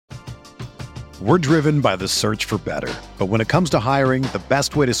We're driven by the search for better. But when it comes to hiring, the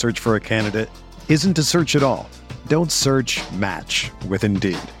best way to search for a candidate isn't to search at all. Don't search, match with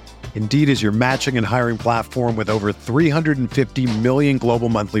Indeed. Indeed is your matching and hiring platform with over 350 million global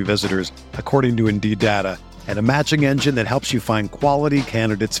monthly visitors, according to Indeed data, and a matching engine that helps you find quality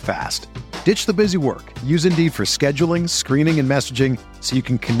candidates fast. Ditch the busy work. Use Indeed for scheduling, screening, and messaging so you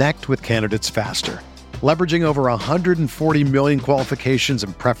can connect with candidates faster. Leveraging over 140 million qualifications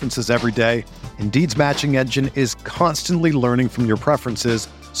and preferences every day, Indeed's matching engine is constantly learning from your preferences,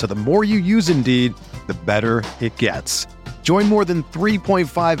 so the more you use Indeed, the better it gets. Join more than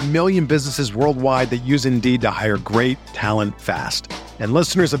 3.5 million businesses worldwide that use Indeed to hire great talent fast. And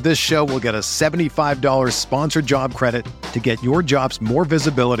listeners of this show will get a $75 sponsored job credit to get your jobs more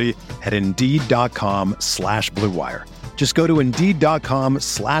visibility at Indeed.com/Blue Wire. Just go to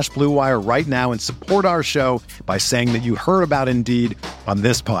Indeed.com/Blue Wire right now and support our show by saying that you heard about Indeed on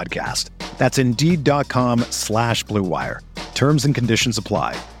this podcast. That's Indeed.com/Blue Wire. Terms and conditions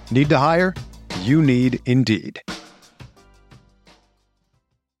apply. Need to hire? You need Indeed.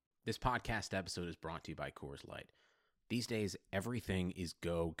 This podcast episode is brought to you by Coors Light. These days, everything is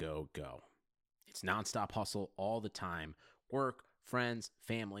go, go, go. It's nonstop hustle all the time. Work, friends,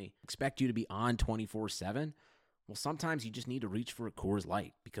 family, expect you to be on 24/7. Well, sometimes you just need to reach for a Coors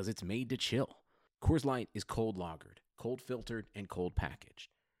Light because it's made to chill. Coors Light is cold lagered, cold filtered, and cold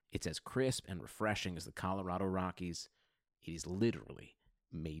packaged. It's as crisp and refreshing as the Colorado Rockies. It is literally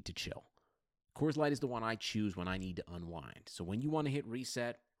made to chill. Coors Light is the one I choose when I need to unwind. So when you want to hit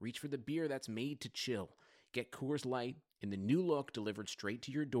reset, reach for the beer that's made to chill. Get Coors Light in the new look delivered straight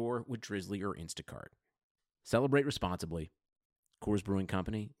to your door with Drizzly or Instacart. Celebrate responsibly. Coors Brewing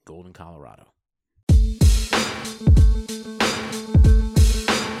Company, Golden, Colorado.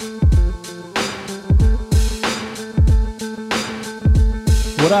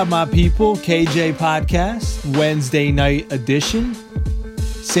 What up, my people? KJ Podcast, Wednesday night edition.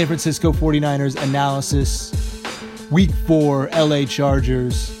 San Francisco 49ers analysis. Week 4, LA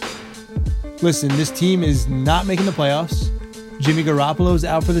Chargers. Listen, this team is not making the playoffs. Jimmy Garoppolo's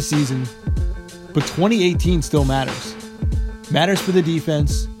out for the season. But 2018 still matters. Matters for the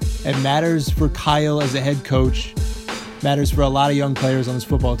defense. It matters for Kyle as a head coach. Matters for a lot of young players on this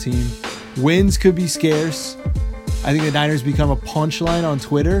football team. Wins could be scarce. I think the Niners become a punchline on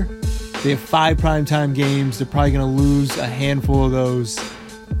Twitter. They have 5 primetime games. They're probably going to lose a handful of those.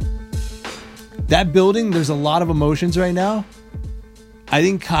 That building, there's a lot of emotions right now. I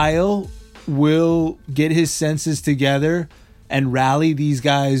think Kyle will get his senses together and rally these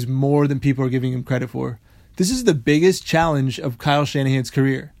guys more than people are giving him credit for. This is the biggest challenge of Kyle Shanahan's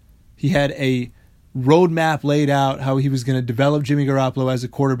career. He had a roadmap laid out how he was going to develop Jimmy Garoppolo as a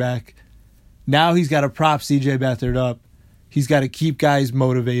quarterback. Now he's got to prop CJ Beathard up. He's got to keep guys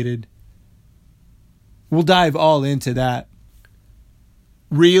motivated. We'll dive all into that.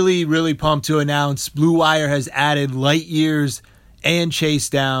 Really, really pumped to announce Blue Wire has added Light Years and Chase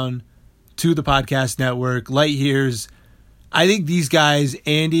Down to the podcast network. Light Years, I think these guys,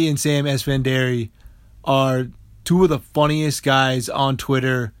 Andy and Sam Esfandiari, are two of the funniest guys on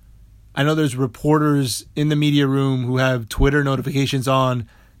Twitter. I know there's reporters in the media room who have Twitter notifications on.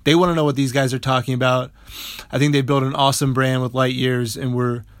 They want to know what these guys are talking about. I think they built an awesome brand with Light Years, and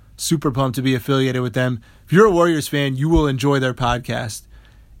we're super pumped to be affiliated with them. If you're a Warriors fan, you will enjoy their podcast.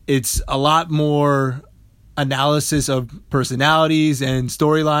 It's a lot more analysis of personalities and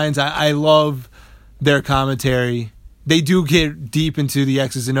storylines. I love their commentary. They do get deep into the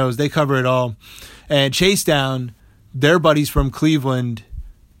X's and O's. They cover it all. And Chase Down, their buddies from Cleveland,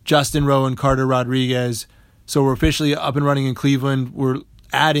 Justin Rowe and Carter Rodriguez. So we're officially up and running in Cleveland. We're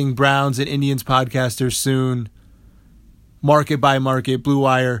adding Browns and Indians podcasters soon. Market by market, Blue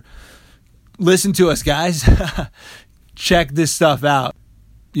Wire. Listen to us, guys. Check this stuff out.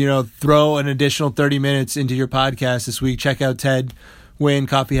 You know, throw an additional 30 minutes into your podcast this week. Check out Ted Wynn,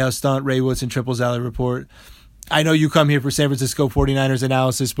 Coffeehouse Stunt, Ray Woods, and Triple Alley Report. I know you come here for San Francisco 49ers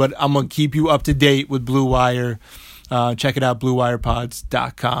analysis, but I'm going to keep you up to date with Blue Wire. Check it out,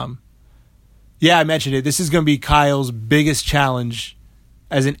 BlueWirePods.com. Yeah, I mentioned it. This is going to be Kyle's biggest challenge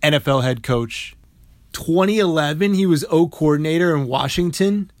as an NFL head coach. 2011, he was O coordinator in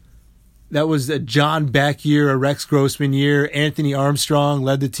Washington. That was a John Beck year, a Rex Grossman year. Anthony Armstrong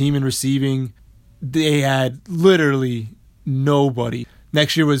led the team in receiving. They had literally nobody.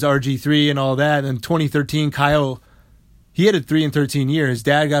 Next year was RG3 and all that. And 2013, Kyle, he had a 3-13 year. His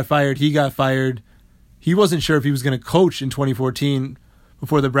dad got fired. He got fired. He wasn't sure if he was going to coach in 2014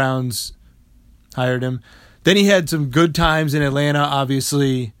 before the Browns hired him. Then he had some good times in Atlanta,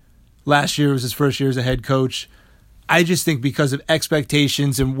 obviously. Last year was his first year as a head coach. I just think because of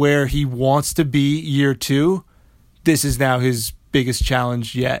expectations and where he wants to be year 2, this is now his biggest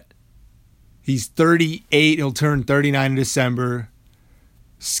challenge yet. He's 38. He'll turn 39 in December.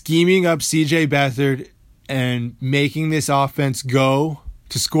 Scheming up CJ Beathard and making this offense go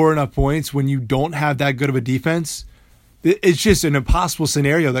to score enough points when you don't have that good of a defense, it's just an impossible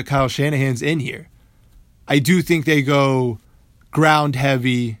scenario that Kyle Shanahan's in here. I do think they go ground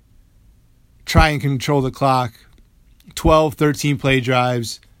heavy, try and control the clock, 12, 13 play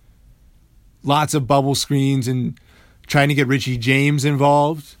drives, lots of bubble screens, and trying to get Richie James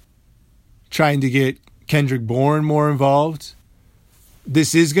involved, trying to get Kendrick Bourne more involved.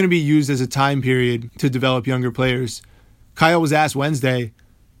 This is going to be used as a time period to develop younger players. Kyle was asked Wednesday,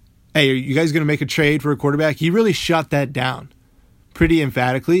 hey, are you guys going to make a trade for a quarterback? He really shut that down pretty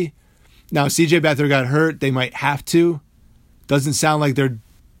emphatically. Now, CJ Beathard got hurt. They might have to. Doesn't sound like they're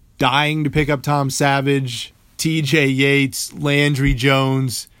dying to pick up Tom Savage, TJ Yates, Landry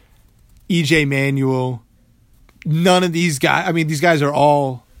Jones, EJ Manuel. None of these guys, I mean, these guys are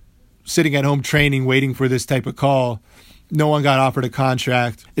all sitting at home training, waiting for this type of call. No one got offered a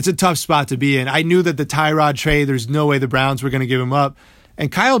contract. It's a tough spot to be in. I knew that the Tyrod trade, there's no way the Browns were going to give him up.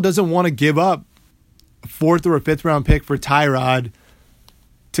 And Kyle doesn't want to give up a 4th or a 5th round pick for Tyrod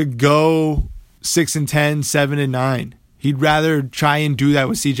to go 6-10, 7-9. He'd rather try and do that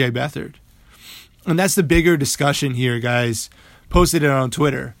with CJ Beathard. And that's the bigger discussion here, guys. Posted it on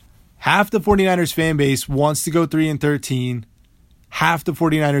Twitter. Half the 49ers fan base wants to go 3-13. Half the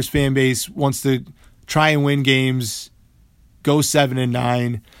 49ers fan base wants to try and win games, go 7-9.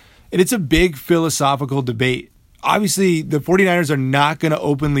 And it's a big philosophical debate. Obviously, the 49ers are not going to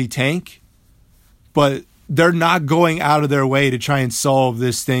openly tank, but they're not going out of their way to try and solve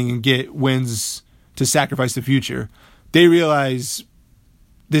this thing and get wins to sacrifice the future. They realize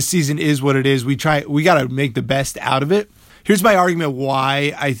this season is what it is. We got to make the best out of it. Here's my argument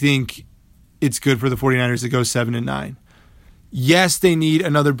why I think it's good for the 49ers to go 7-9. Yes, they need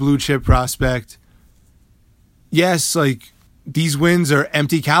another blue chip prospect. Yes, like these wins are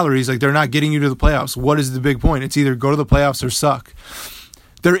empty calories. Like they're not getting you to the playoffs. What is the big point? It's either go to the playoffs or suck.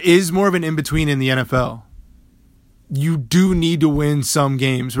 There is more of an in-between in the NFL. You do need to win some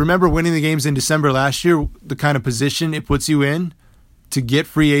games. Remember winning the games in December last year, the kind of position it puts you in to get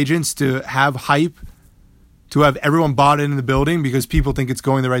free agents, to have hype, to have everyone bought in the building because people think it's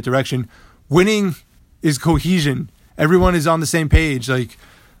going the right direction. Winning is cohesion. Everyone is on the same page. Like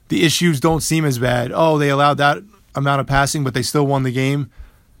the issues don't seem as bad. Oh, they allowed that amount of passing, but they still won the game.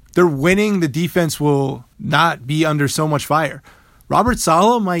 They're winning. The defense will not be under so much fire. Robert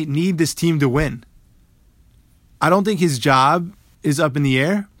Saleh might need this team to win. I don't think his job is up in the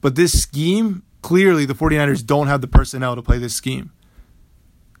air, but this scheme, clearly the 49ers don't have the personnel to play this scheme.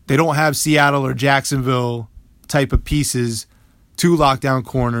 They don't have Seattle or Jacksonville type of pieces, 2 lockdown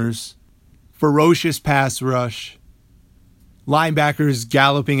corners, ferocious pass rush, linebackers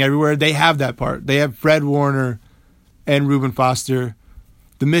galloping everywhere. They have that part. They have Fred Warner and Reuben Foster.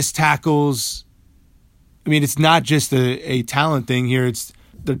 The missed tackles, I mean, it's not just a talent thing here. It's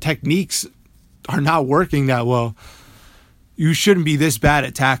their techniques are not working that well. You shouldn't be this bad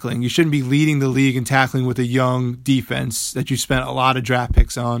at tackling. You shouldn't be leading the league in tackling with a young defense that you spent a lot of draft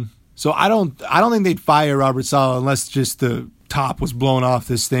picks on. So I don't think they'd fire Robert Saleh unless just the top was blown off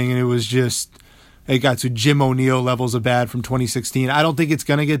this thing and it got to Jim O'Neill levels of bad from 2016. I don't think it's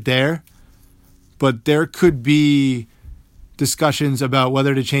going to get there, but there could be discussions about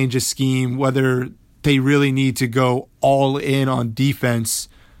whether to change a scheme, whether they really need to go all in on defense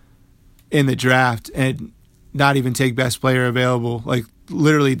in the draft and not even take best player available. Like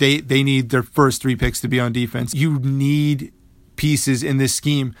literally they need their first 3 picks to be on defense. You need pieces in this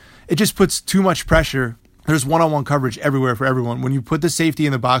scheme. It just puts too much pressure. There's one-on-one coverage everywhere for everyone. When you put the safety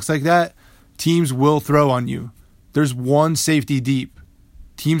in the box like that, teams will throw on you. There's one safety deep.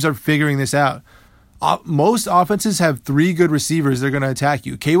 Teams are figuring this out. Most offenses have 3 good receivers they're going to attack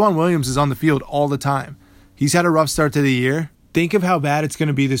you. K'Waun Williams is on the field all the time. He's had a rough start to the year. Think of how bad it's going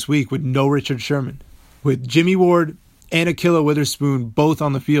to be this week with no Richard Sherman, with Jimmy Ward and Ahkello Witherspoon both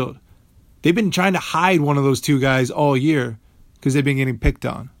on the field. They've been trying to hide one of those 2 guys all year because they've been getting picked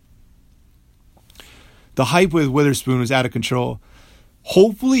on. The hype with Witherspoon was out of control.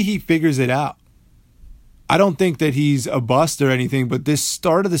 Hopefully he figures it out. I don't think that he's a bust or anything, but this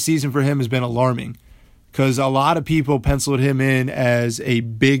start of the season for him has been alarming because a lot of people penciled him in as a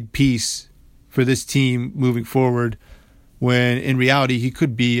big piece for this team moving forward, when in reality he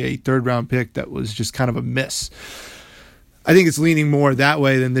could be a 3rd-round pick that was just kind of a miss. I think it's leaning more that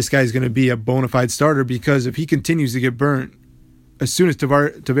way than this guy's going to be a bona fide starter, because if he continues to get burnt, as soon as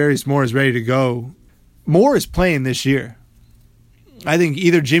Tavarius Moore is ready to go, Moore is playing this year. I think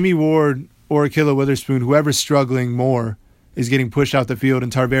either Jimmy Ward or Ahkello Witherspoon, whoever's struggling more, is getting pushed out the field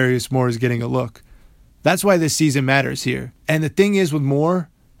and Tarvarius Moore is getting a look. That's why this season matters here. And the thing is with Moore,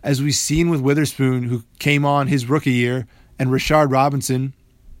 as we've seen with Witherspoon, who came on his rookie year, and Rashard Robinson,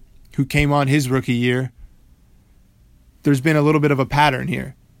 who came on his rookie year, there's been a little bit of a pattern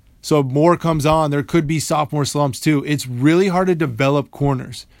here. So if Moore comes on, there could be sophomore slumps too. It's really hard to develop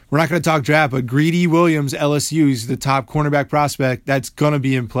corners. We're not going to talk draft, but Greedy Williams, LSU, is the top cornerback prospect. That's going to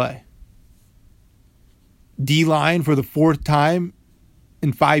be in play. D-line for the fourth time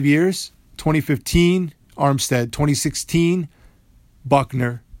in 5 years. 2015, Armstead. 2016,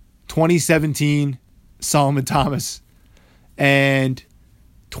 Buckner. 2017, Solomon Thomas. And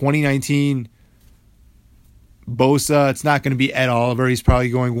 2019, Bosa. It's not going to be Ed Oliver. He's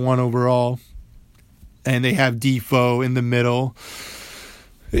probably going 1 overall. And they have Defoe in the middle.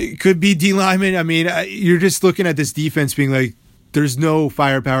 It could be D lineman. I mean, you're just looking at this defense being like, there's no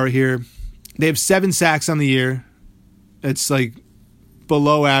firepower here. They have 7 sacks on the year. It's like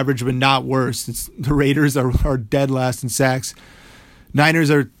below average, but not worse. The Raiders are dead last in sacks.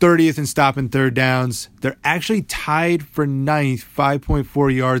 Niners are 30th in stopping third downs. They're actually tied for 9th,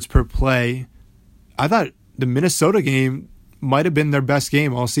 5.4 yards per play. I thought the Minnesota game might have been their best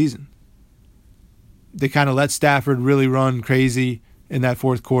game all season. They kind of let Stafford really run crazy in that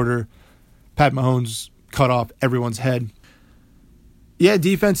fourth quarter. Pat Mahomes cut off everyone's head. Yeah,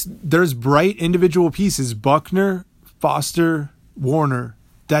 defense, there's bright individual pieces. Buckner, Foster, Warner.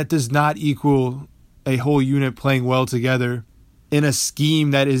 That does not equal a whole unit playing well together in a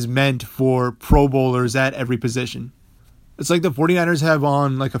scheme that is meant for Pro Bowlers at every position. It's like the 49ers have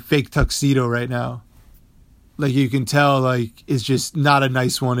on like a fake tuxedo right now. Like you can tell, like it's just not a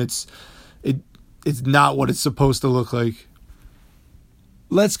nice one. It's not what it's supposed to look like.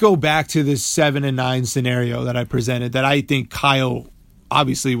 Let's go back to this 7 and 9 scenario that I presented that I think Kyle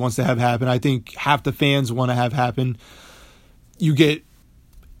obviously wants to have happen. I think half the fans want to have happen. You get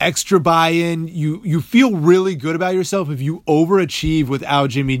extra buy-in. You feel really good about yourself if you overachieve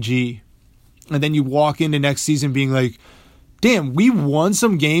without Jimmy G. And then you walk into next season being like, damn, we won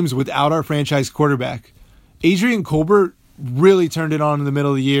some games without our franchise quarterback. Adrian Colbert really turned it on in the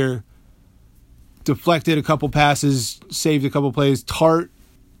middle of the year. Deflected a couple passes, saved a couple plays. Tart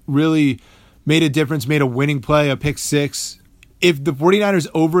really made a difference, made a winning play, a pick 6. If the 49ers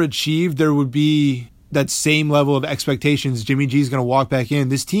overachieved, there would be that same level of expectations. Jimmy G is going to walk back in.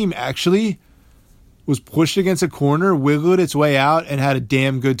 This team actually was pushed against a corner, wiggled its way out, and had a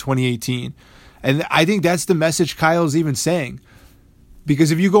damn good 2018. And I think that's the message Kyle's even saying.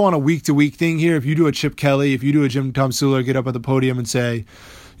 Because if you go on a week-to-week thing here, if you do a Chip Kelly, if you do a Jim Tomsula, get up at the podium and say,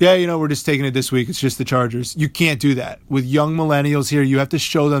 yeah, we're just taking it this week. It's just the Chargers. You can't do that. With young millennials here, you have to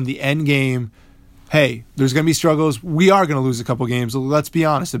show them the end game. Hey, there's going to be struggles. We are going to lose a couple games. Let's be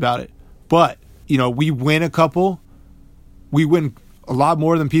honest about it. But, we win a couple. We win a lot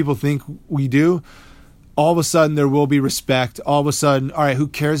more than people think we do. All of a sudden, there will be respect. All of a sudden, all right, who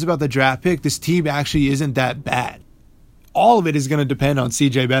cares about the draft pick? This team actually isn't that bad. All of it is going to depend on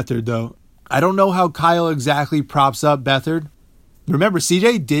CJ Beathard, though. I don't know how Kyle exactly props up Beathard. Remember,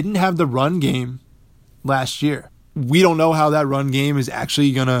 CJ didn't have the run game last year. We don't know how that run game is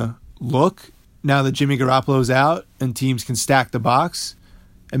actually going to look now that Jimmy Garoppolo's out and teams can stack the box.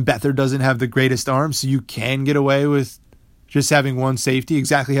 And Beathard doesn't have the greatest arm, so you can get away with just having one safety,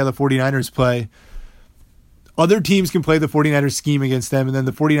 exactly how the 49ers play. Other teams can play the 49ers scheme against them, and then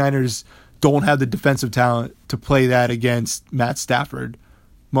the 49ers don't have the defensive talent to play that against Matt Stafford,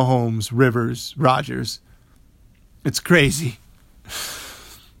 Mahomes, Rivers, Rodgers. It's crazy.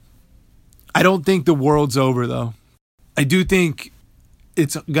 I don't think the world's over, though. I do think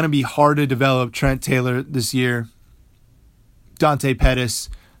it's going to be hard to develop Trent Taylor this year. Dante Pettis,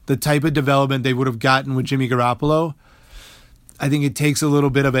 the type of development they would have gotten with Jimmy Garoppolo, I think it takes a little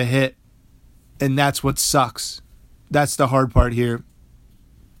bit of a hit, and that's what sucks. That's the hard part here.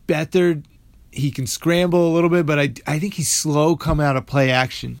 Beathard, he can scramble a little bit, but I think he's slow coming out of play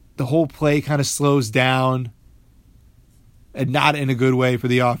action. The whole play kind of slows down, and not in a good way for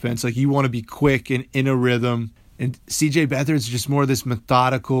the offense. Like, you want to be quick and in a rhythm. And CJ Beathard's just more this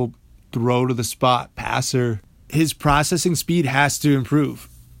methodical throw to the spot passer. His processing speed has to improve.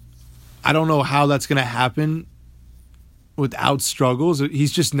 I don't know how that's going to happen without struggles.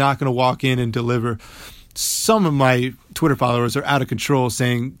 He's just not going to walk in and deliver. Some of my Twitter followers are out of control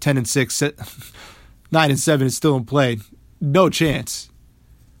saying 10-6, 9-7 is still in play. No chance.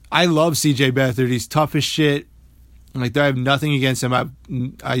 I love CJ Beathard. He's tough as shit. Like, I have nothing against him.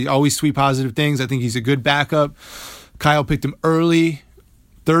 I always tweet positive things. I think he's a good backup. Kyle picked him early,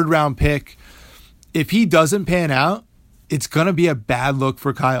 3rd round pick. If he doesn't pan out, it's going to be a bad look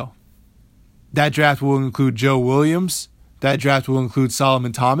for Kyle. That draft will include Joe Williams. That draft will include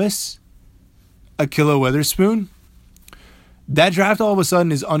Solomon Thomas, Ahkello Witherspoon. That draft all of a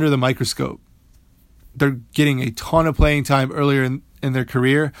sudden is under the microscope. They're getting a ton of playing time earlier in their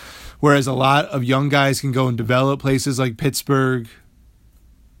career, whereas a lot of young guys can go and develop places like Pittsburgh,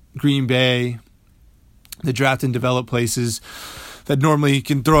 Green Bay. They draft and develop places that normally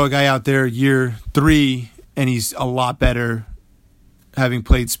can throw a guy out there year 3 and he's a lot better having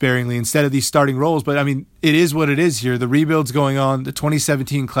played sparingly instead of these starting roles. But, I mean, it is what it is here. The rebuild's going on. The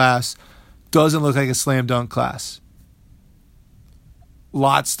 2017 class doesn't look like a slam dunk class.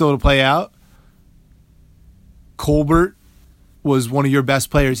 Lots still to play out. Colbert was one of your best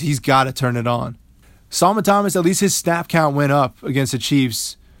players. He's got to turn it on. Solomon Thomas, at least his snap count went up against the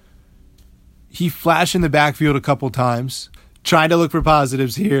Chiefs. He flashed in the backfield a couple times. Trying to look for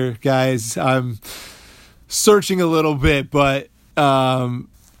positives here, guys. I'm searching a little bit, but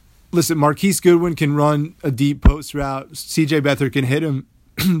listen, Marquise Goodwin can run a deep post route. CJ Beathard can hit him.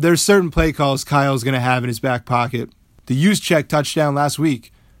 There's certain play calls Kyle's going to have in his back pocket. The use check touchdown last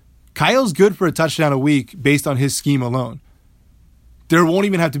week. Kyle's good for a touchdown a week based on his scheme alone. There won't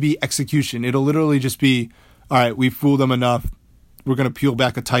even have to be execution. It'll literally just be, all right, we fooled them enough. We're going to peel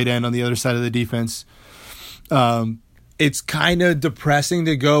back a tight end on the other side of the defense. It's kind of depressing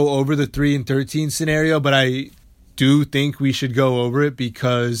to go over the 3-13 scenario, but I do think we should go over it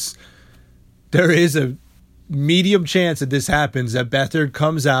because there is a medium chance that this happens, that Beathard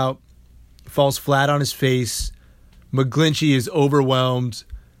comes out, falls flat on his face, McGlinchey is overwhelmed.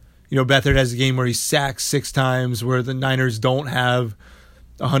 You know, Beathard has a game where he sacks 6 times, where the Niners don't have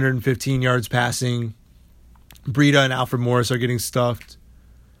 115 yards passing. Breida and Alfred Morris are getting stuffed.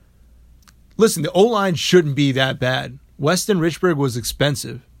 Listen, the O-line shouldn't be that bad. Weston Richburg was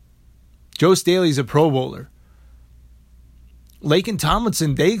expensive. Joe Staley's a Pro Bowler. Laken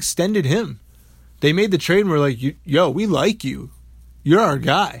Tomlinson, they extended him. They made the trade and were like, yo, we like you. You're our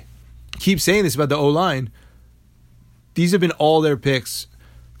guy. Keep saying this about the O-line. These have been all their picks.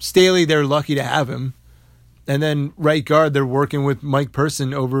 Staley, they're lucky to have him. And then right guard, they're working with Mike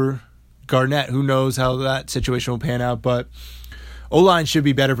Person over Garnett. Who knows how that situation will pan out. But O-line should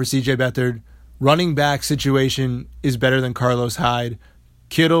be better for CJ Beathard. Running back situation is better than Carlos Hyde.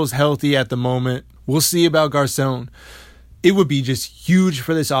 Kittle's healthy at the moment. We'll see about Garcon. It would be just huge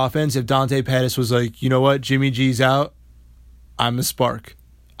for this offense if Dante Pettis was like, you know what, Jimmy G's out. I'm the spark.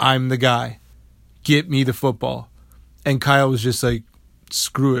 I'm the guy. Get me the football. And Kyle was just like,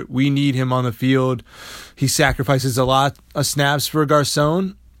 screw it. We need him on the field. He sacrifices a lot of snaps for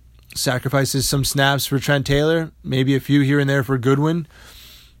Garcon. Sacrifices some snaps for Trent Taylor. Maybe a few here and there for Goodwin.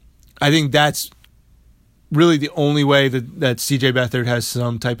 I think that's really the only way that CJ Beathard has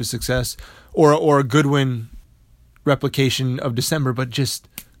some type of success or a Goodwin replication of December, but just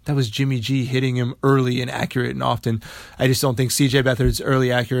that was Jimmy G hitting him early and accurate and often. I just don't think CJ Beathard's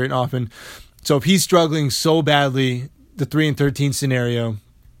early, accurate, and often. So if he's struggling so badly, the 3-13 scenario,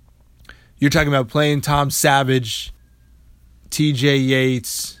 you're talking about playing Tom Savage, TJ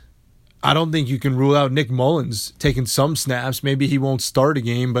Yates. I don't think you can rule out Nick Mullins taking some snaps. Maybe he won't start a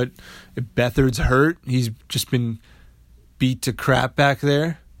game, but if Beathard's hurt, he's just been beat to crap back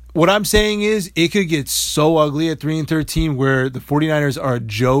there. What I'm saying is it could get so ugly at 3-13 where the 49ers are a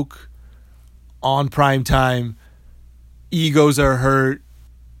joke on prime time. Egos are hurt.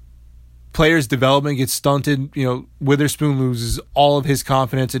 Players' development gets stunted. You know, Witherspoon loses all of his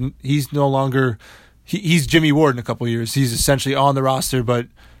confidence, and he's no longer he's Jimmy Ward in a couple of years. He's essentially on the roster, but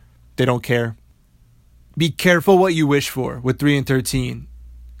they don't care. Be careful what you wish for with 3-13.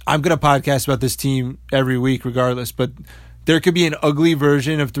 I'm going to podcast about this team every week regardless, but there could be an ugly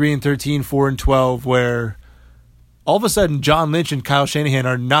version of 3-13, 4-12, where all of a sudden John Lynch and Kyle Shanahan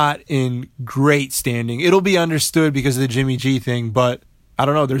are not in great standing. It'll be understood because of the Jimmy G thing, but I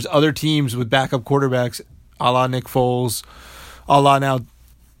don't know. There's other teams with backup quarterbacks, a la Nick Foles, a la now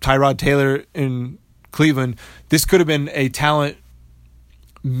Tyrod Taylor in Cleveland. This could have been a talent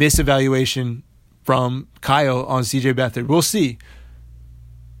misevaluation from Kyle on CJ Beathard. We'll see.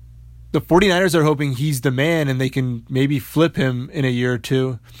 The 49ers are hoping he's the man and they can maybe flip him in a year or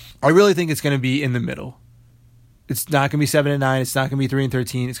two. I really think it's going to be in the middle. It's not going to be 7-9. It's not going to be 3-13.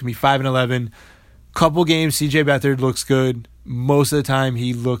 It's going to be 5-11. Couple games, CJ Beathard looks good. Most of the time,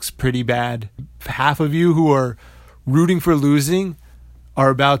 he looks pretty bad. Half of you who are rooting for losing are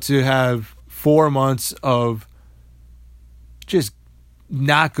about to have 4 months of just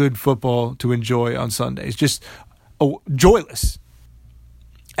not good football to enjoy on Sundays. Just joyless.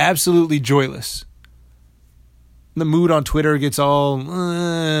 Absolutely joyless. The mood on Twitter gets all,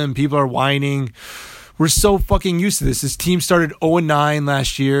 people are whining. We're so fucking used to this. This team started 0-9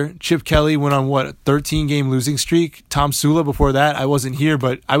 last year. Chip Kelly went on, a 13-game losing streak? Tom Sula before that. I wasn't here,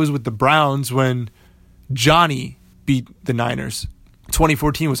 but I was with the Browns when Johnny beat the Niners.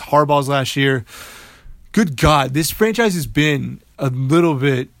 2014 was Harbaugh's last year. Good God, this franchise has been a little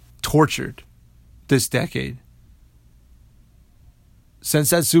bit tortured this decade. Since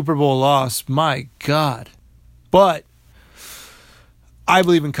that Super Bowl loss, my God. But I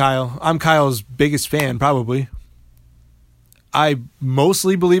believe in Kyle. I'm Kyle's biggest fan, probably. I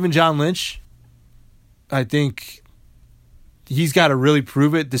mostly believe in John Lynch. I think he's got to really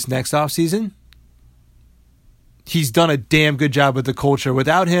prove it this next offseason. He's done a damn good job with the culture.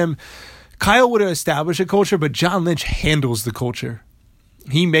 Without him, Kyle would have established a culture, but John Lynch handles the culture.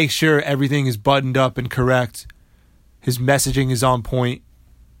 He makes sure everything is buttoned up and correct. His messaging is on point.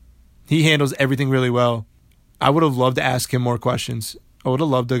 He handles everything really well. I would have loved to ask him more questions. I would have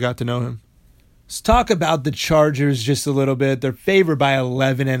loved to have got to know him. Let's talk about the Chargers just a little bit. They're favored by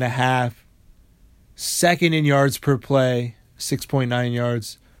 11.5. Second in yards per play, 6.9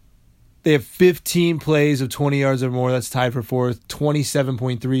 yards. They have 15 plays of 20 yards or more. That's tied for fourth.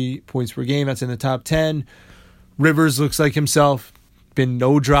 27.3 points per game. That's in the top 10. Rivers looks like himself. Been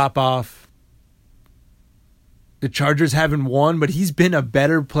no drop off. The Chargers haven't won, but he's been a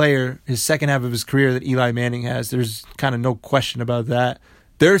better player his second half of his career than Eli Manning has. There's kind of no question about that.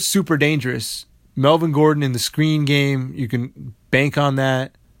 They're super dangerous. Melvin Gordon in the screen game, you can bank on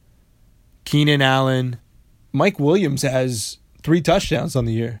that. Keenan Allen. Mike Williams has 3 touchdowns on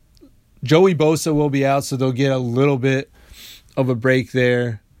the year. Joey Bosa will be out, so they'll get a little bit of a break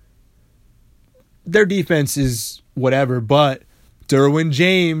there. Their defense is whatever, but Derwin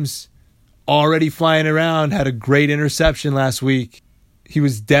James, already flying around, had a great interception last week. He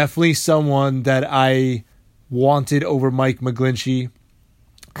was definitely someone that I wanted over Mike McGlinchey.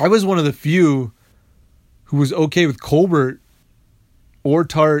 I was one of the few who was okay with Colbert or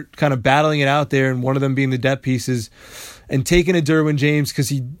Tart kind of battling it out there and one of them being the depth pieces and taking a Derwin James because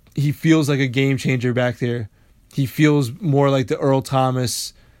he feels like a game changer back there. He feels more like the Earl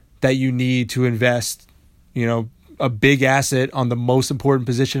Thomas that you need to invest, a big asset on the most important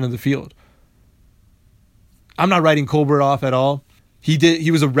position of the field. I'm not writing Colbert off at all.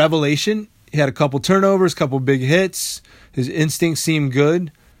 He was a revelation. He had a couple turnovers, couple big hits. His instincts seemed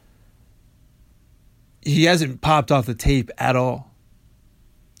good. He hasn't popped off the tape at all.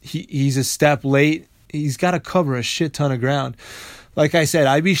 He's a step late. He's got to cover a shit ton of ground. Like I said,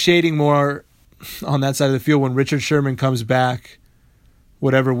 I'd be shading more on that side of the field when Richard Sherman comes back.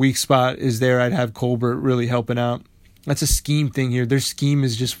 Whatever weak spot is there, I'd have Colbert really helping out. That's a scheme thing here. Their scheme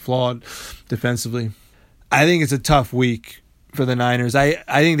is just flawed defensively. I think it's a tough week for the Niners. I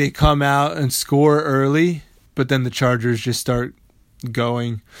think they come out and score early, but then the Chargers just start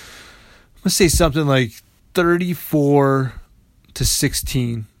going. Let's say something like 34-16.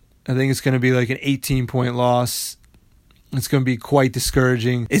 I think it's going to be like an 18-point loss. It's going to be quite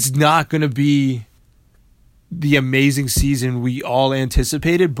discouraging. It's not going to be the amazing season we all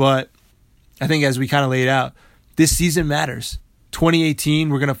anticipated, but I think as we kind of laid out, this season matters. 2018,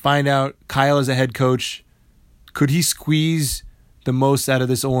 we're going to find out Kyle as a head coach. Could he squeeze the most out of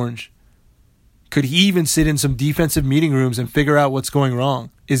this orange? Could he even sit in some defensive meeting rooms and figure out what's going wrong?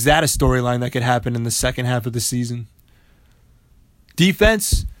 Is that a storyline that could happen in the second half of the season?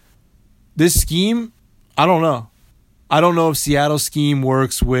 Defense, this scheme, I don't know. I don't know if Seattle's scheme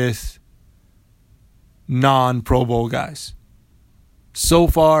works with non-Pro Bowl guys. So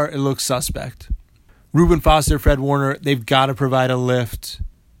far, it looks suspect. Reuben Foster, Fred Warner, they've got to provide a lift.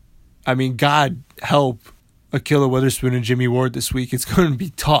 I mean, God help Ahkello Witherspoon and Jimmy Ward this week. It's going to be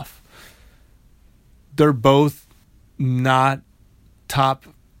tough. They're both not top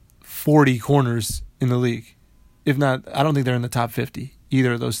 40 corners in the league. If not, I don't think they're in the top 50,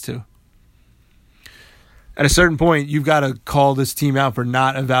 either of those two. At a certain point, you've got to call this team out for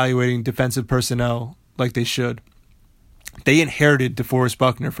not evaluating defensive personnel like they should. They inherited DeForest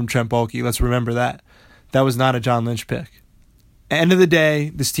Buckner from Trent Baalke. Let's remember that. That was not a John Lynch pick. End of the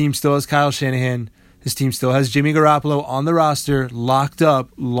day, this team still has Kyle Shanahan. This team still has Jimmy Garoppolo on the roster, locked up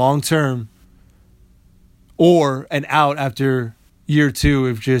long-term, or an out after year 2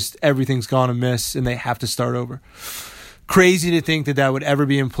 if just everything's gone amiss and they have to start over. Crazy to think that would ever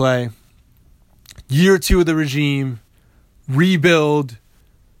be in play. Year 2 of the regime, rebuild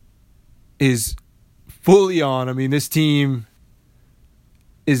is fully on. I mean, this team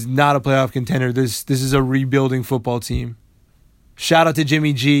is not a playoff contender. This is a rebuilding football team. Shout out to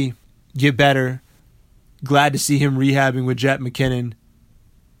Jimmy G. Get better. Glad to see him rehabbing with Jet McKinnon.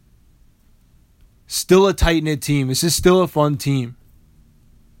 Still a tight-knit team. This is still a fun team.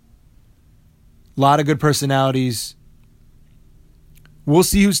 A lot of good personalities. We'll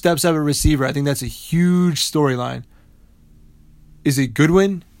see who steps up at receiver. I think that's a huge storyline. Is it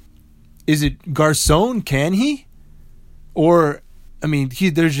Goodwin? Is it Garcon? Can he? Or, I mean,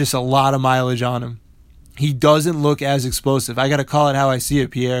 there's just a lot of mileage on him. He doesn't look as explosive. I got to call it how I see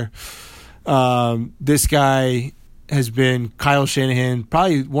it, Pierre. This guy has been Kyle Shanahan,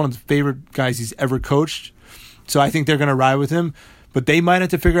 probably one of the favorite guys he's ever coached. So I think they're going to ride with him. But they might have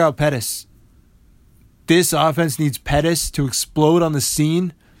to figure out Pettis. This offense needs Pettis to explode on the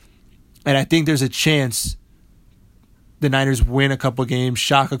scene. And I think there's a chance the Niners win a couple games,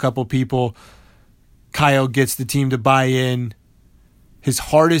 shock a couple people. Kyle gets the team to buy in. His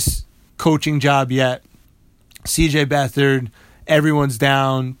hardest coaching job yet. CJ Beathard, everyone's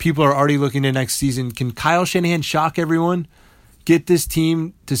down. People are already looking to next season. Can Kyle Shanahan shock everyone? Get this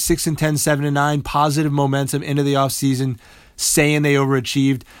team to 6-10, 7-9, positive momentum into the offseason, saying they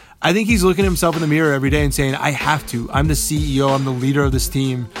overachieved. I think he's looking at himself in the mirror every day and saying, I have to. I'm the CEO. I'm the leader of this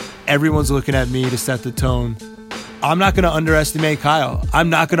team. Everyone's looking at me to set the tone. I'm not going to underestimate Kyle.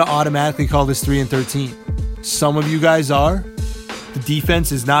 I'm not going to automatically call this 3-13. Some of you guys are. The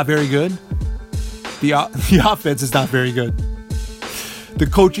defense is not very good. The offense is not very good. The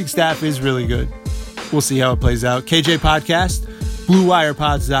coaching staff is really good. We'll see how it plays out. KJ Podcast,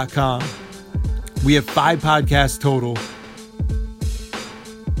 BlueWirePods.com. We have 5 podcasts total.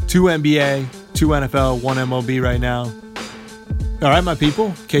 2 NBA, 2 NFL, 1 MLB right now. All right, my people.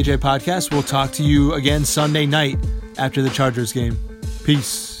 KJ Podcast. We'll talk to you again Sunday night after the Chargers game.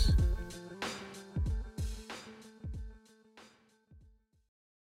 Peace.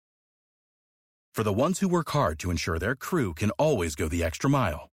 For the ones who work hard to ensure their crew can always go the extra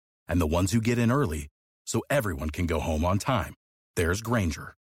mile, and the ones who get in early so everyone can go home on time, there's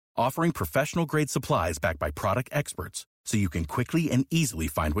Grainger, offering professional-grade supplies backed by product experts so you can quickly and easily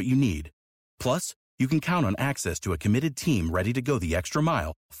find what you need. Plus, you can count on access to a committed team ready to go the extra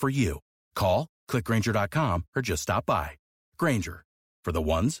mile for you. Call, click Grainger.com, or just stop by. Grainger, for the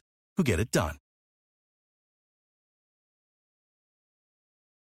ones who get it done.